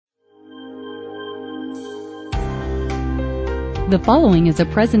The following is a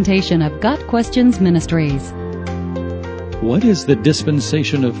presentation of Got Questions Ministries. What is the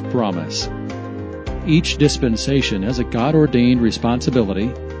dispensation of promise? Each dispensation has a God-ordained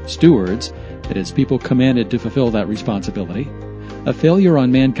responsibility, stewards, that is, people commanded to fulfill that responsibility, a failure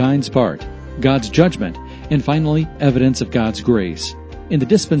on mankind's part, God's judgment, and finally, evidence of God's grace. In the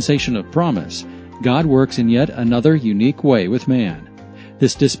dispensation of promise, God works in yet another unique way with man.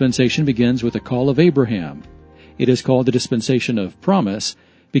 This dispensation begins with the call of Abraham. It is called the dispensation of promise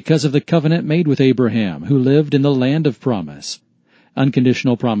because of the covenant made with Abraham, who lived in the land of promise.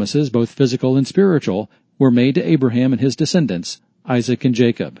 Unconditional promises, both physical and spiritual, were made to Abraham and his descendants, Isaac and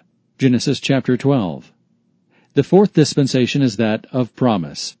Jacob. Genesis chapter 12. The fourth dispensation is that of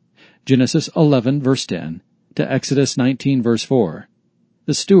promise. Genesis 11 verse 10 to Exodus 19 verse 4.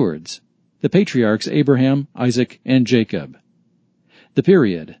 The stewards, the patriarchs Abraham, Isaac, and Jacob. The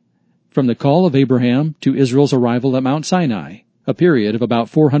period, from the call of Abraham to Israel's arrival at Mount Sinai, a period of about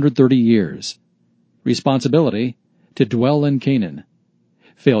 430 years. Responsibility, to dwell in Canaan.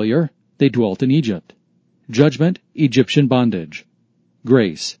 Failure, they dwelt in Egypt. Judgment, Egyptian bondage.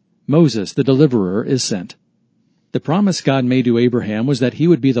 Grace, Moses, the deliverer, is sent. The promise God made to Abraham was that he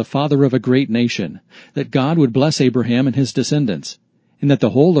would be the father of a great nation, that God would bless Abraham and his descendants, and that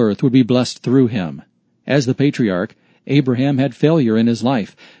the whole earth would be blessed through him. As the patriarch, Abraham had failure in his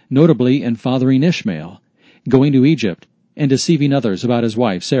life, notably in fathering Ishmael, going to Egypt, and deceiving others about his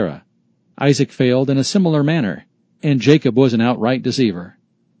wife Sarah. Isaac failed in a similar manner, and Jacob was an outright deceiver.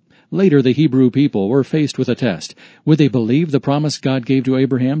 Later the Hebrew people were faced with a test. Would they believe the promise God gave to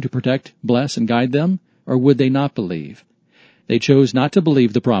Abraham to protect, bless, and guide them, or would they not believe? They chose not to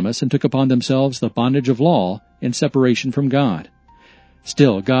believe the promise and took upon themselves the bondage of law and separation from God.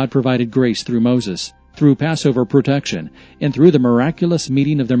 Still, God provided grace through Moses, through Passover protection, and through the miraculous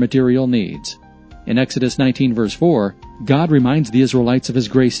meeting of their material needs. In Exodus 19 verse 4, God reminds the Israelites of His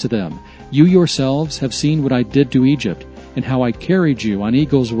grace to them. You yourselves have seen what I did to Egypt, and how I carried you on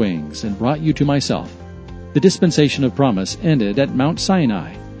eagle's wings and brought you to myself. The dispensation of promise ended at Mount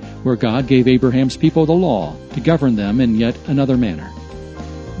Sinai, where God gave Abraham's people the law to govern them in yet another manner.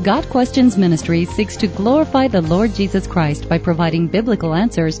 Got Questions Ministry seeks to glorify the Lord Jesus Christ by providing biblical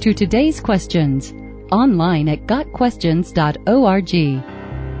answers to today's questions. Online at gotquestions.org.